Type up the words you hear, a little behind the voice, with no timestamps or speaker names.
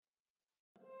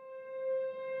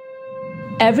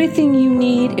Everything you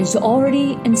need is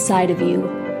already inside of you.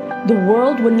 The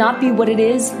world would not be what it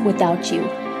is without you.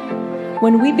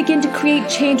 When we begin to create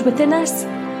change within us,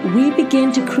 we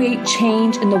begin to create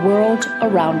change in the world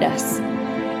around us.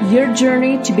 Your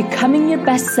journey to becoming your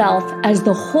best self as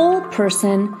the whole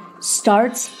person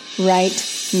starts right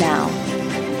now.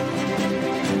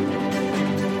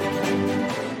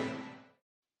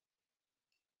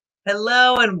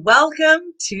 Hello and welcome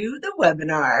to the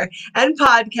webinar and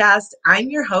podcast. I'm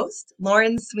your host,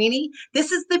 Lauren Sweeney.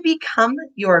 This is the Become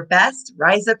Your Best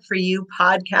Rise Up For You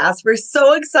podcast. We're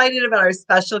so excited about our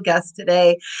special guest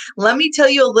today. Let me tell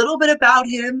you a little bit about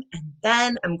him, and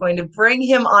then I'm going to bring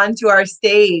him onto our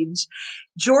stage.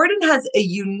 Jordan has a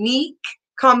unique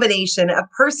combination of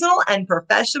personal and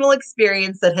professional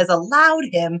experience that has allowed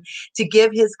him to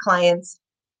give his clients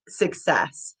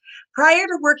success. Prior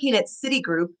to working at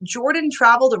Citigroup, Jordan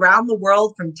traveled around the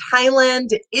world from Thailand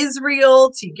to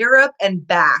Israel to Europe and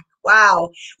back.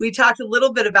 Wow. We talked a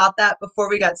little bit about that before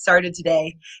we got started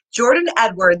today. Jordan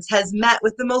Edwards has met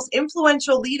with the most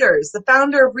influential leaders, the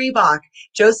founder of Reebok,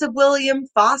 Joseph William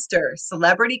Foster,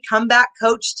 celebrity comeback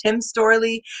coach Tim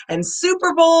Storley, and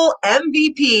Super Bowl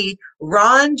MVP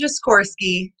Ron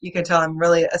Jaworski. You can tell I'm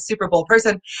really a Super Bowl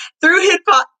person. Through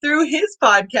his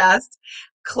podcast,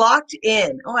 Clocked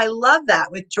In. Oh, I love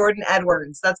that, with Jordan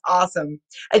Edwards. That's awesome.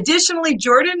 Additionally,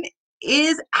 Jordan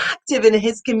is active in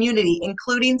his community,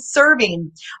 including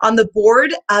serving on the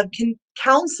board of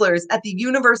counselors at the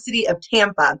University of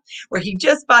Tampa, where he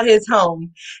just bought his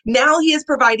home. Now he is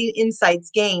providing insights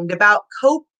gained about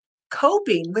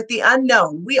coping with the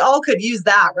unknown. We all could use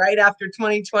that, right, after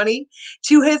 2020,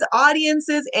 to his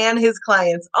audiences and his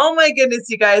clients. Oh my goodness,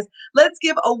 you guys. Let's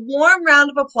give a warm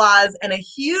round of applause and a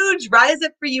huge Rise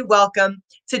Up For You welcome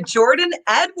to Jordan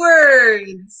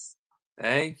Edwards.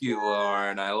 Thank you,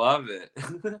 Lauren. I love it.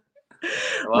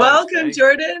 Welcome,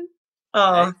 Jordan.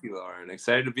 Oh. Thank you, Lauren.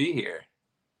 Excited to be here.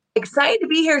 Excited to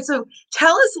be here. So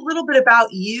tell us a little bit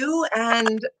about you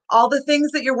and all the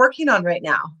things that you're working on right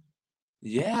now.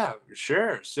 Yeah,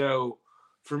 sure. So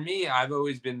for me, I've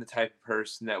always been the type of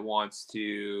person that wants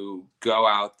to go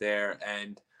out there,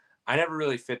 and I never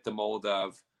really fit the mold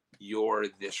of you're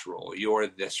this role, you're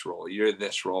this role, you're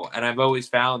this role. And I've always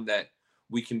found that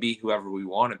we can be whoever we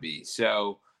want to be.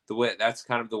 So that's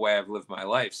kind of the way I've lived my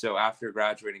life. So after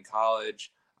graduating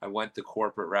college, I went the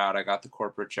corporate route. I got the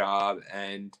corporate job.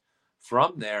 And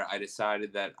from there, I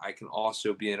decided that I can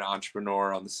also be an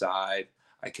entrepreneur on the side.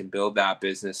 I can build that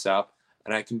business up.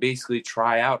 And I can basically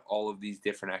try out all of these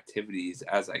different activities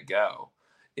as I go.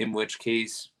 In which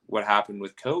case, what happened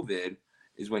with COVID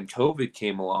is when COVID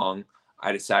came along,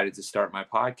 I decided to start my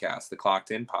podcast, the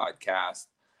Clocked In podcast.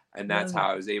 And that's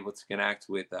how I was able to connect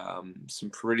with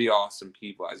some pretty awesome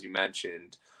people, as you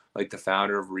mentioned, like the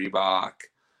founder of Reebok,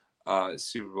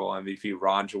 Super Bowl MVP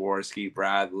Ron Jaworski,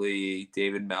 Bradley,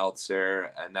 David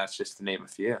Meltzer, and that's just to name a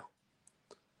few.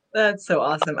 That's so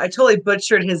awesome. I totally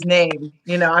butchered his name.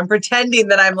 You know, I'm pretending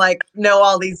that I'm like, know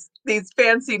all these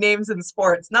fancy names in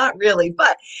sports. Not really,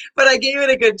 but I gave it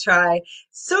a good try.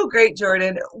 So great,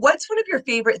 Jordan. What's one of your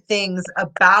favorite things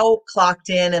about Clocked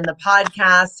In and the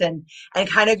podcast and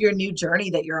kind of your new journey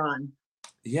that you're on?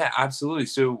 Yeah, absolutely.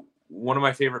 So one of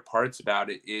my favorite parts about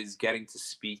it is getting to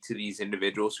speak to these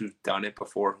individuals who've done it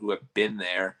before, who have been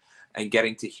there, and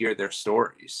getting to hear their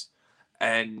stories.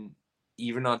 And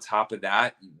even on top of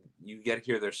that, you get to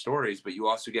hear their stories, but you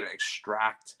also get to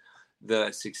extract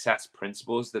the success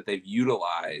principles that they've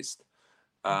utilized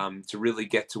to really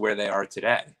get to where they are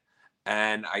today.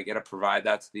 And I get to provide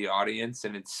that to the audience,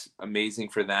 and it's amazing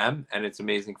for them, and it's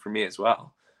amazing for me as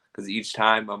well. Because each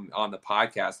time I'm on the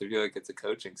podcast, I feel like it's a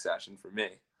coaching session for me.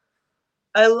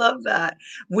 I love that.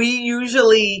 We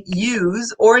usually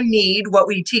use or need what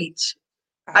we teach.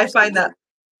 Absolutely. I find that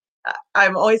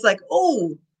I'm always like,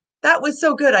 oh, that was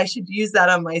so good. I should use that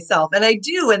on myself. And I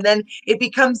do. And then it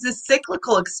becomes this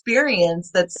cyclical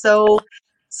experience that's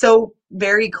so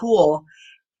very cool.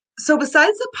 So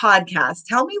besides the podcast,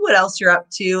 tell me what else you're up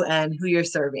to and who you're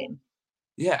serving.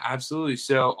 Yeah, absolutely.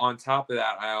 So on top of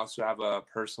that, I also have a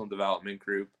personal development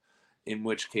group, in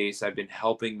which case I've been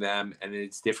helping them, and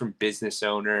it's different business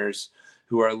owners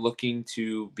who are looking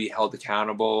to be held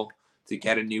accountable, to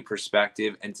get a new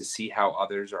perspective, and to see how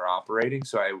others are operating.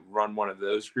 So I run one of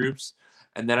those groups.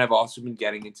 And then I've also been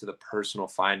getting into the personal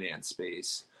finance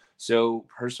space. So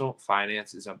personal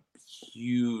finance is a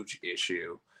huge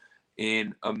issue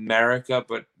in America,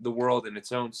 but the world in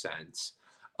its own sense.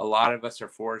 A lot of us are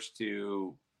forced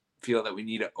to feel that we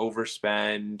need to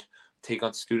overspend, take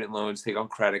on student loans, take on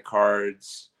credit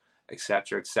cards, et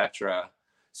cetera, et cetera.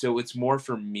 So it's more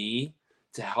for me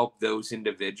to help those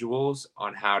individuals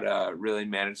on how to really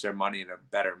manage their money in a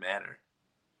better manner.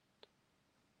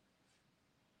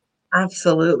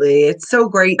 Absolutely. It's so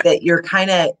great that you're kind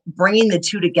of bringing the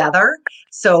two together.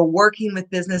 So, working with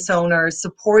business owners,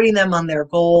 supporting them on their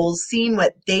goals, seeing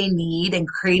what they need, and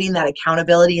creating that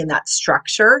accountability and that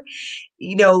structure.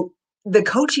 You know, the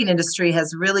coaching industry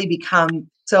has really become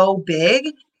so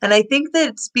big. And I think that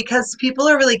it's because people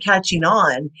are really catching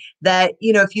on that,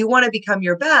 if you want to become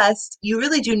your best, you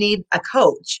really do need a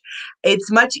coach.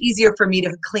 It's much easier for me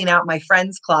to clean out my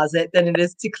friend's closet than it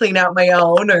is to clean out my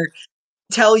own, or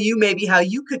tell you maybe how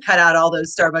you could cut out all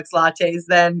those Starbucks lattes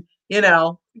than,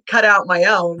 cut out my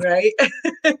own, right?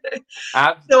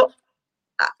 Ab- So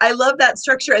I love that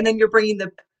structure. And then you're bringing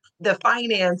the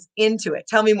finance into it.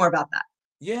 Tell me more about that.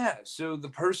 yeah. So the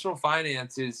personal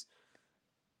finances,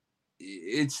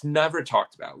 it's never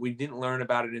talked about. We didn't learn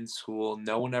about it in school.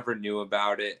 No one ever knew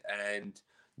about it. And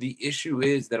the issue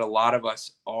is that a lot of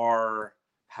us are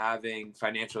having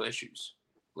financial issues.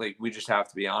 Like, we just have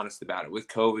to be honest about it. With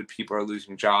COVID, people are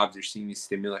losing jobs. You're seeing these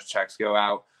stimulus checks go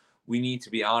out. We need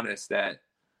to be honest that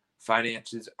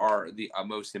finances are the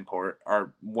most important,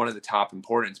 are one of the top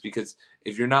importance, because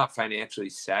if you're not financially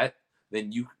set,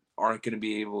 then you aren't going to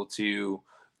be able to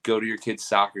go to your kid's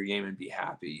soccer game and be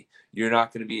happy. You're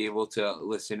not going to be able to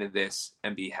listen to this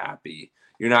and be happy.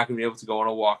 You're not going to be able to go on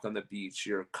a walk on the beach.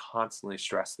 You're constantly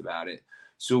stressed about it.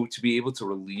 So to be able to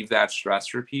relieve that stress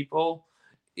for people,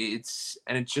 it's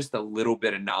just a little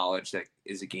bit of knowledge that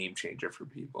is a game changer for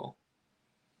people.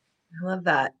 I love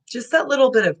that. Just that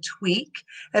little bit of tweak.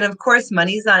 And of course,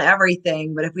 money's not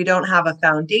everything, but if we don't have a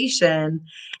foundation,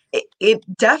 it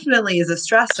definitely is a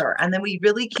stressor. And then we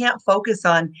really can't focus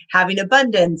on having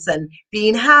abundance and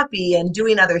being happy and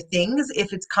doing other things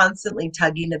if it's constantly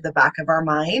tugging at the back of our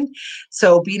mind.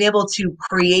 So being able to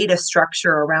create a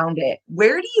structure around it.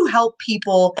 Where do you help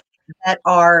people that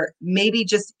are maybe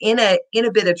just in a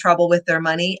bit of trouble with their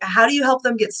money? How do you help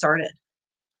them get started?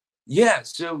 Yeah,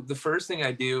 so the first thing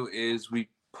I do is we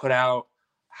put out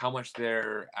how much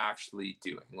they're actually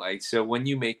doing. Like, so when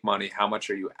you make money, how much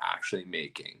are you actually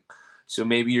making? So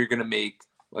maybe you're going to make,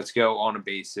 let's go on a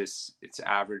basis, it's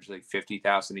average like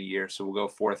 50,000 a year, so we'll go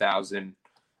 4,000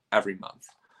 every month.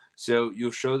 So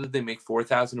you'll show that they make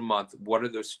 4,000 a month. What are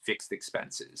those fixed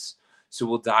expenses? So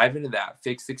we'll dive into that.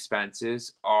 Fixed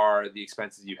expenses are the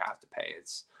expenses you have to pay.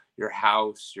 It's your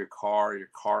house, your car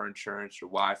insurance, your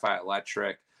Wi-Fi,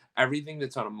 electric, everything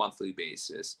that's on a monthly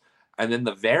basis. And then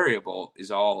the variable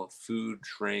is all food,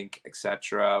 drink,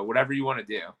 etc. Whatever you want to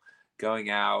do, going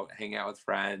out, hang out with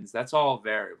friends, that's all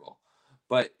variable.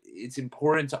 But it's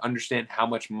important to understand how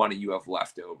much money you have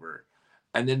left over.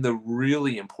 And then the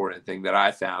really important thing that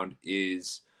I found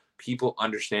is people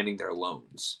understanding their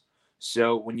loans.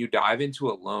 So when you dive into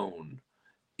a loan,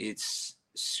 it's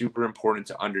super important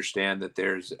to understand that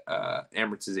there's a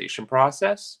amortization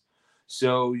process.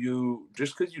 So you,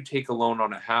 just because you take a loan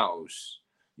on a house,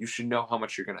 you should know how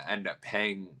much you're going to end up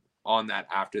paying on that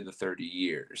after the 30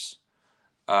 years.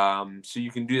 So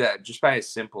you can do that just by a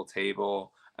simple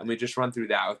table. And we just run through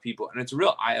that with people. And it's a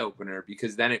real eye opener,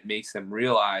 because then it makes them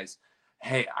realize,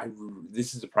 hey,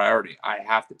 this is a priority. I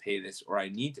have to pay this, or I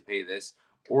need to pay this,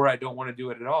 or I don't want to do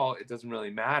it at all. It doesn't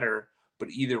really matter. But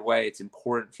either way, it's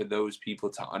important for those people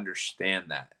to understand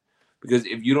that. Because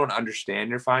if you don't understand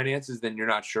your finances, then you're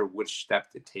not sure which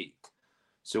step to take.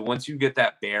 So once you get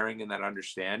that bearing and that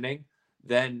understanding,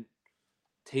 then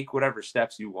take whatever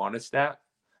steps you want to step.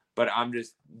 But I'm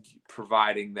just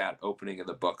providing that opening of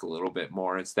the book a little bit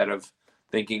more, instead of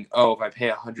thinking, oh, if I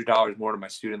pay $100 more to my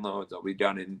student loans, I'll be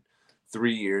done in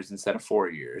 3 years instead of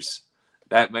 4 years.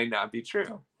 That might not be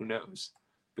true. Who knows?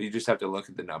 But you just have to look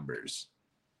at the numbers.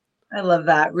 I love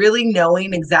that. Really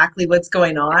knowing exactly what's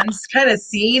going on, just kind of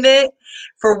seeing it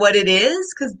for what it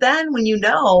is. Because then when you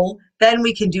know, then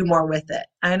we can do more with it.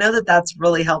 I know that that's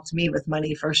really helped me with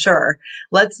money for sure.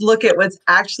 Let's look at what's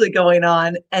actually going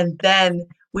on, and then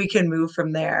we can move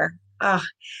from there.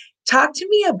 Talk to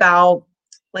me about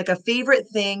like a favorite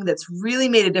thing that's really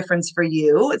made a difference for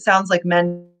you. It sounds like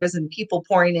mentors and people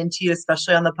pouring into you,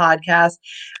 especially on the podcast.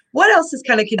 What else has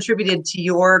kind of contributed to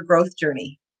your growth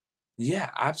journey?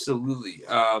 Yeah, absolutely.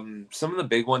 Some of the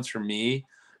big ones for me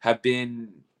have been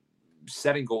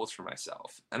setting goals for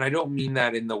myself. And I don't mean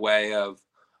that in the way of,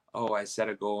 oh, I set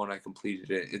a goal and I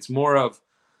completed it. It's more of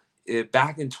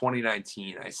back in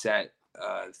 2019, I set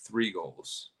 3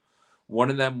 goals.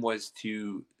 One of them was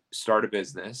to start a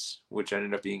business, which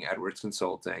ended up being Edwards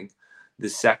Consulting. The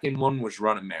second one was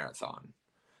run a marathon.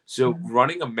 So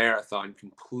running a marathon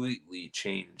completely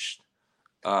changed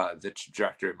the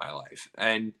trajectory of my life.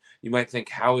 And you might think,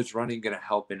 how is running going to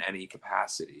help in any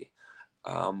capacity?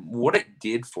 What it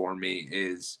did for me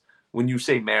is, when you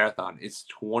say marathon, it's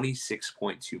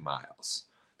 26.2 miles.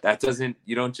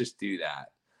 You don't just do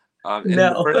that. And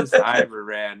the No. furthest I ever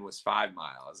ran was 5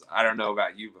 miles. I don't know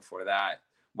about you before that.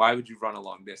 Why would you run a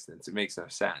long distance? It makes no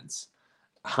sense.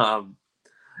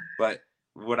 But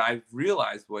what I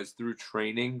realized was, through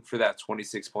training for that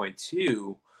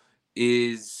 26.2,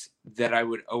 is that I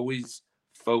would always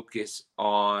focus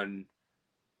on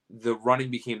the running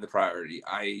became the priority.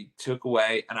 I took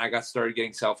away, and I got started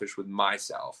getting selfish with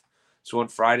myself. So on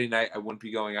Friday night, I wouldn't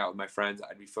be going out with my friends.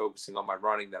 I'd be focusing on my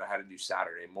running that I had to do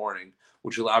Saturday morning,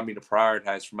 which allowed me to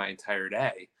prioritize for my entire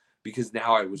day, because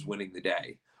now I was winning the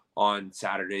day on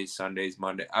Saturdays, Sundays,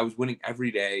 Monday. I was winning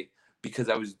every day because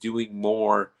I was doing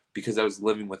more, because I was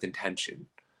living with intention.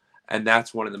 And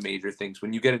that's one of the major things.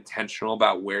 When you get intentional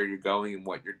about where you're going and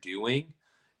what you're doing,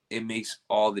 it makes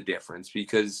all the difference,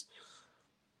 because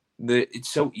it's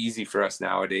so easy for us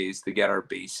nowadays to get our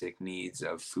basic needs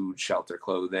of food, shelter,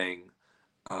 clothing,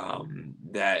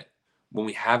 that when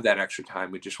we have that extra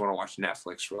time, we just want to watch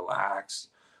Netflix, relax.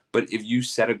 But if you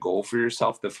set a goal for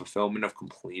yourself, the fulfillment of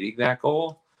completing that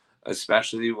goal,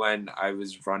 especially when I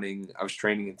was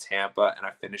training in Tampa, and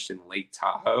I finished in Lake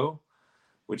Tahoe,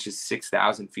 which is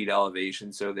 6,000 feet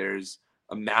elevation. So there's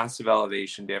a massive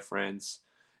elevation difference.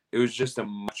 It was just a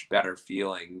much better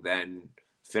feeling than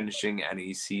finishing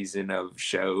any season of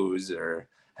shows or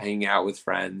hanging out with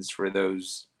friends for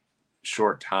those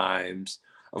short times.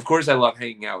 Of course, I love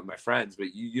hanging out with my friends,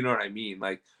 but you know what I mean?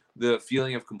 Like, the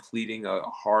feeling of completing a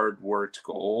hard worked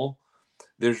goal,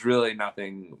 there's really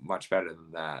nothing much better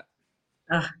than that.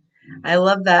 I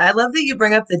love that. I love that you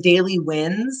bring up the daily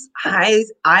wins. I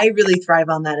really thrive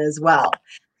on that as well.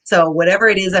 So whatever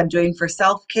it is I'm doing for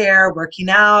self-care, working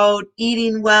out,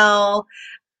 eating well,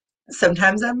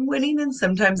 sometimes I'm winning and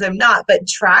sometimes I'm not, but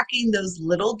tracking those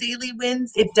little daily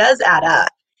wins, it does add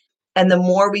up. And the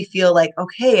more we feel like,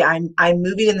 okay, I'm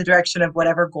moving in the direction of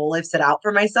whatever goal I've set out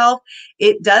for myself,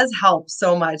 it does help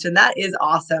so much. And that is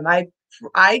awesome. I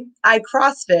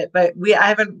CrossFit, but I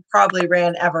haven't probably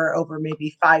ran ever over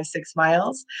maybe 5-6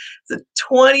 miles. So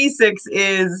 26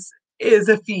 is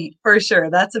a feat for sure.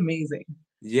 That's amazing.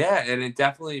 Yeah, and it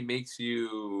definitely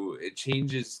it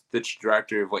changes the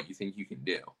trajectory of what you think you can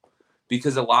do.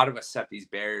 Because a lot of us set these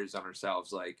barriers on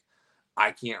ourselves, like,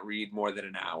 I can't read more than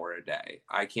an hour a day.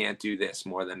 I can't do this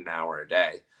more than an hour a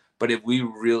day. But if we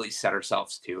really set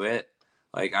ourselves to it,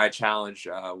 like, I challenged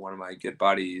one of my good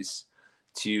buddies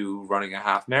to running a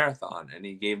half marathon, and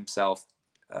he gave himself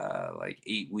like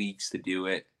 8 weeks to do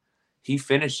it. He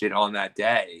finished it on that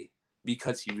day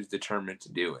because he was determined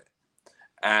to do it.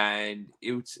 And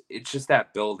it's just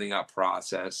that building up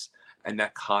process, and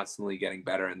that constantly getting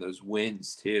better, and those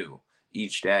wins too.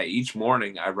 Each day, each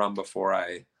morning, I run before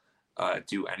I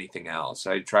do anything else.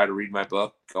 I try to read my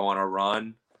book, go on a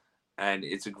run, and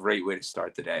it's a great way to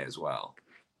start the day as well.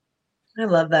 I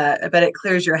love that. I bet it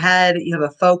clears your head. You have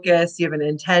a focus, you have an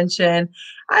intention.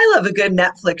 I love a good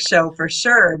Netflix show for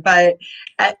sure, but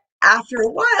after a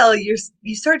while, you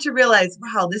start to realize,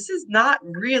 wow, this is not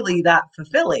really that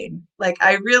fulfilling. Like,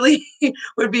 I really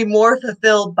would be more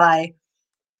fulfilled by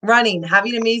running,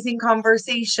 having amazing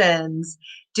conversations,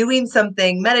 doing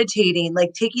something, meditating,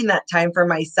 like taking that time for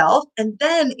myself, and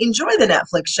then enjoy the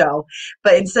Netflix show.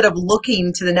 But instead of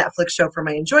looking to the Netflix show for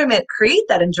my enjoyment, create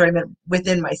that enjoyment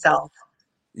within myself.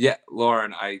 Yeah,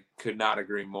 Lauren, I could not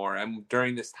agree more. And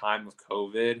during this time of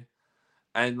COVID,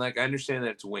 and like, I understand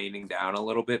that it's waning down a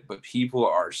little bit, but people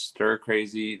are stir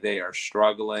crazy. They are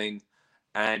struggling,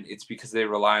 and it's because they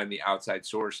rely on the outside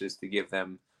sources to give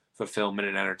them fulfillment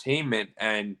and entertainment.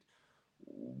 And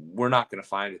we're not going to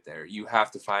find it there. You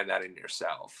have to find that in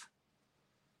yourself.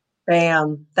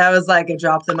 Bam. That was like a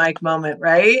drop the mic moment,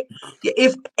 right?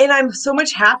 And I'm so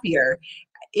much happier.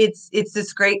 It's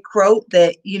this great quote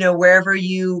that, wherever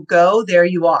you go, there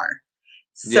you are.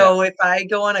 Yeah. So if I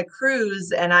go on a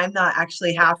cruise and I'm not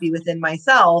actually happy within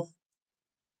myself,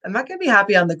 I'm not going to be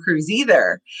happy on the cruise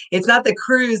either. It's not the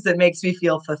cruise that makes me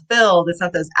feel fulfilled. It's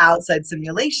not those outside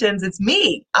simulations. It's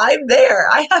me. I'm there.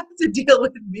 I have to deal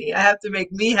with me. I have to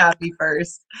make me happy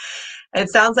first. And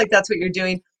it sounds like that's what you're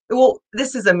doing. Well,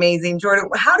 this is amazing, Jordan.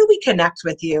 How do we connect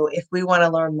with you if we want to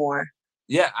learn more?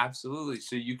 Yeah, absolutely.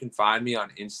 So you can find me on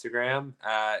Instagram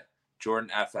at Jordan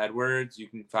F. Edwards. You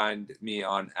can find me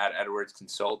on at Edwards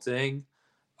Consulting.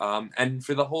 And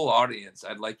for the whole audience,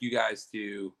 I'd like you guys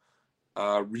to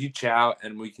reach out,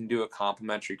 and we can do a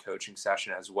complimentary coaching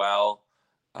session as well.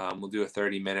 We'll do a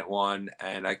 30-minute one,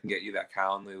 and I can get you that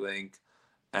Calendly link.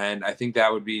 And I think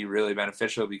that would be really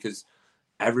beneficial, because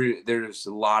there's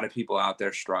a lot of people out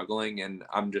there struggling, and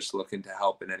I'm just looking to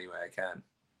help in any way I can.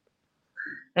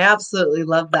 I absolutely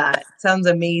love that. Sounds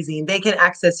amazing. They can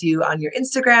access you on your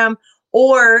Instagram,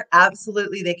 or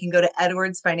absolutely they can go to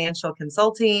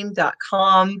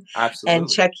edwardsfinancialconsulting.com and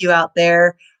Absolutely. check you out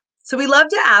there. So we love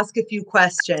to ask a few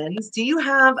questions. Do you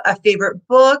have a favorite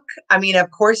book? I mean, of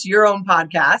course, your own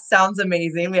podcast sounds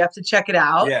amazing. We have to check it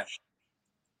out. Yeah.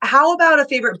 How about a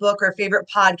favorite book or favorite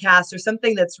podcast or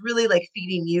something that's really like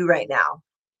feeding you right now?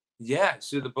 Yeah.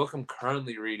 So the book I'm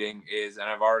currently reading is, and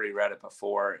I've already read it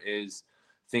before, is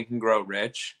Think and Grow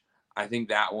Rich. I think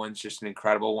that one's just an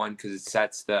incredible one because it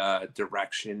sets the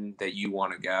direction that you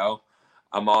want to go.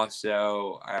 I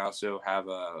also have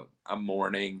a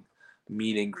morning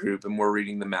meeting group, and we're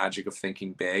reading The Magic of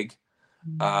Thinking Big,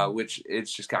 which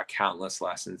it's just got countless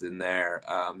lessons in there.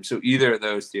 So either of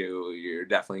those two, you're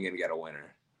definitely going to get a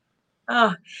winner.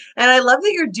 Oh, and I love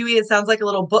that you're doing it sounds like a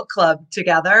little book club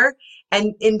together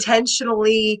and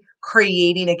intentionally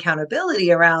creating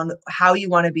accountability around how you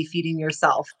want to be feeding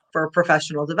yourself for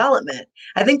professional development.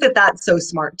 I think that that's so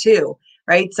smart too,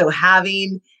 right? So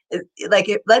having like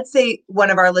if, let's say one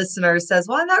of our listeners says,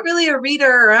 "Well, I'm not really a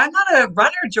reader or I'm not a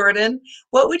runner, Jordan."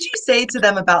 What would you say to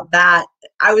them about that?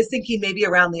 I was thinking maybe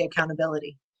around the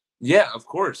accountability. Yeah, of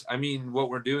course. I mean, what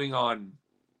we're doing on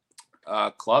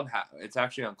Clubhouse, it's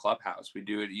actually on Clubhouse. We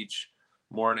do it each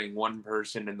morning. One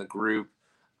person in the group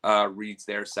reads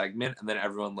their segment, and then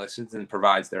everyone listens and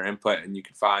provides their input. And you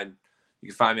can find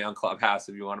me on Clubhouse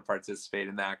if you want to participate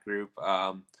in that group.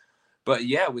 But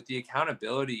yeah, with the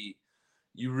accountability,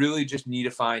 you really just need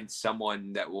to find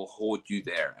someone that will hold you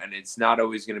there. And it's not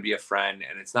always going to be a friend,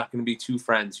 and it's not going to be two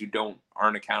friends who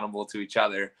aren't accountable to each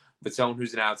other, but someone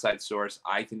who's an outside source.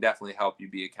 I can definitely help you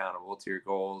be accountable to your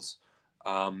goals.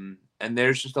 And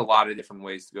there's just a lot of different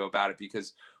ways to go about it,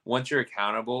 because once you're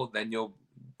accountable, then you'll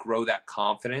grow that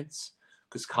confidence,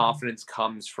 because confidence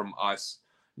comes from us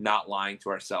not lying to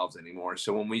ourselves anymore.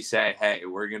 So when we say, hey,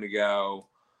 we're going to go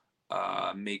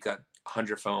make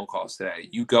 100 phone calls today,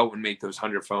 you go and make those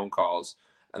 100 phone calls,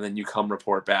 and then you come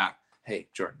report back, hey,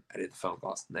 Jordan, I did the phone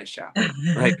calls. Nice job.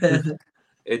 Like,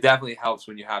 it definitely helps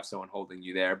when you have someone holding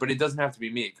you there, but it doesn't have to be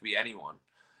me. It could be anyone.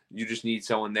 You just need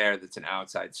someone there that's an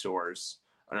outside source,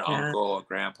 an Yeah, uncle, a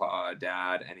grandpa, a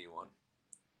dad, anyone.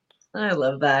 I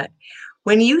love that.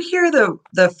 When you hear the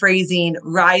phrasing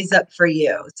 "rise up for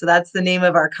you," so that's the name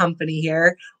of our company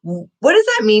here. What does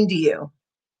that mean to you?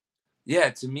 Yeah,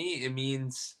 to me, it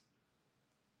means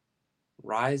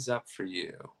rise up for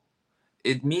you.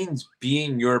 It means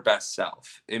being your best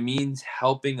self. It means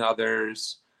helping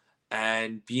others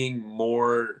and being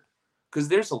more, because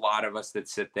there's a lot of us that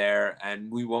sit there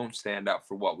and we won't stand up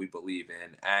for what we believe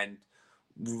in. And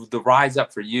the rise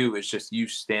up for you is just you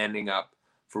standing up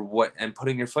for what and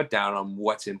putting your foot down on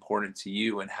what's important to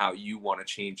you and how you want to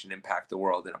change and impact the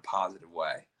world in a positive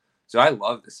way. So I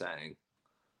love the saying.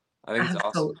 I think it's awesome.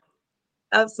 Absolutely.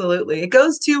 Absolutely. It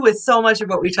goes too with so much of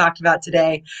what we talked about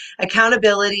today.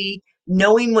 Accountability,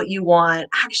 knowing what you want,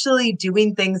 actually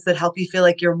doing things that help you feel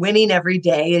like you're winning every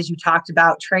day, as you talked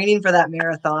about, training for that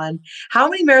marathon. How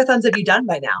many marathons have you done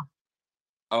by now?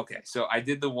 Okay, so I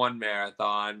did the one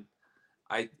marathon.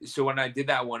 So when I did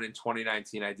that one in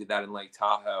 2019, I did that in Lake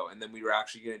Tahoe, and then we were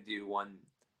actually going to do one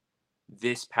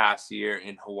this past year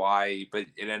in Hawaii, but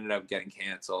it ended up getting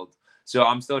canceled. So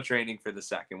I'm still training for the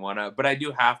second one, but I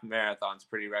do half marathons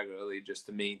pretty regularly just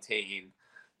to make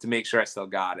sure I still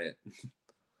got it.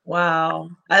 Wow,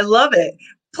 I love it.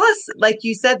 Plus, like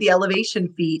you said, the elevation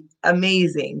feat,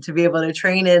 amazing to be able to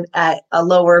train it at a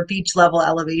lower beach level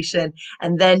elevation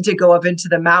and then to go up into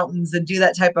the mountains and do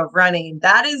that type of running.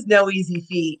 That is no easy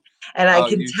feat. And I Oh,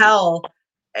 can you should. tell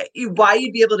why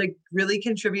you'd be able to really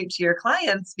contribute to your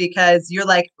clients, because you're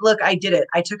like, look, I did it.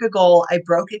 I took a goal, I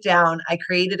broke it down, I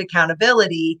created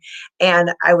accountability,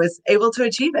 and I was able to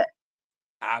achieve it.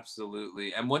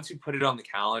 Absolutely. And once you put it on the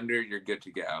calendar, you're good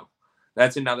to go.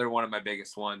 That's another one of my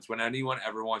biggest ones. When anyone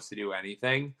ever wants to do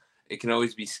anything, it can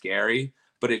always be scary.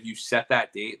 But if you set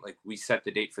that date, like we set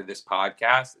the date for this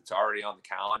podcast, it's already on the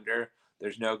calendar.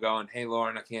 There's no going, hey,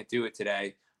 Lauren, I can't do it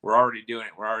today. We're already doing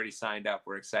it. We're already signed up.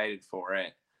 We're excited for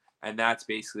it. And that's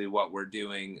basically what we're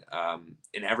doing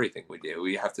in everything we do.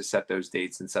 We have to set those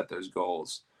dates and set those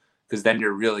goals, because then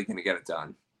you're really going to get it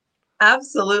done.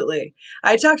 Absolutely.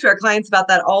 I talk to our clients about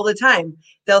that all the time.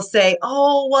 They'll say,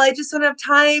 oh, well, I just don't have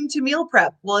time to meal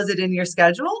prep. Well, is it in your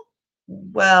schedule?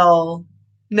 Well,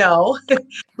 no.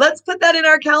 Let's put that in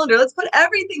our calendar. Let's put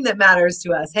everything that matters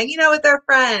to us, hanging out with our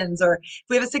friends, or if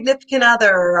we have a significant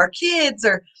other, or our kids,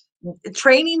 or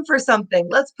training for something.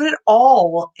 Let's put it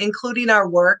all, including our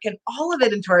work and all of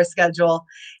it, into our schedule.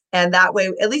 And that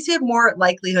way, at least we have more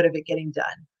likelihood of it getting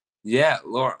done. Yeah,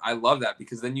 Laura, I love that,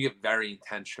 because then you get very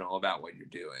intentional about what you're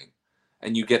doing.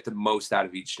 and you get the most out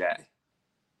of each day,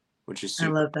 which is I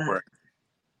super love that. important.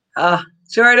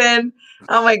 Jordan,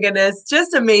 oh my goodness,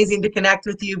 just amazing to connect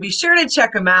with you. Be sure to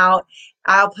check him out.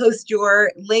 I'll post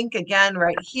your link again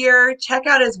right here. Check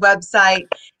out his website,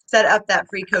 set up that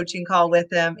free coaching call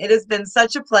with him. It has been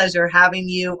such a pleasure having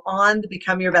you on the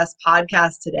Become Your Best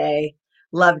podcast today.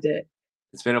 Loved it.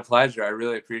 It's been a pleasure. I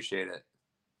really appreciate it.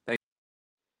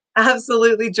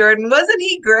 Absolutely, Jordan. Wasn't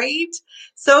he great?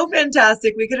 So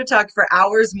fantastic. We could have talked for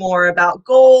hours more about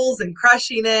goals and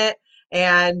crushing it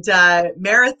and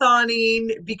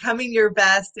marathoning, becoming your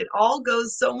best. It all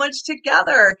goes so much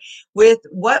together with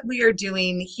what we are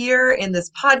doing here in this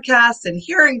podcast and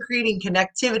here in creating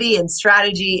connectivity and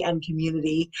strategy and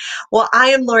community. Well, I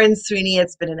am Lauren Sweeney.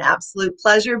 It's been an absolute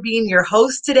pleasure being your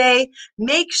host today.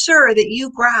 Make sure that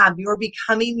you grab your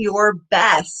Becoming Your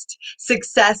Best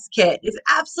Success Kit. It's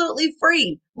absolutely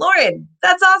free. Lauren,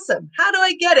 that's awesome. How do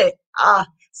I get it?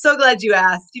 So glad you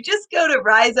asked. You just go to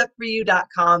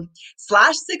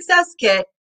riseupforyou.com/success kit.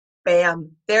 Bam.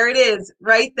 There it is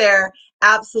right there.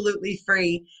 Absolutely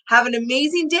free. Have an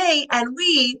amazing day, and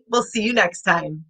we will see you next time.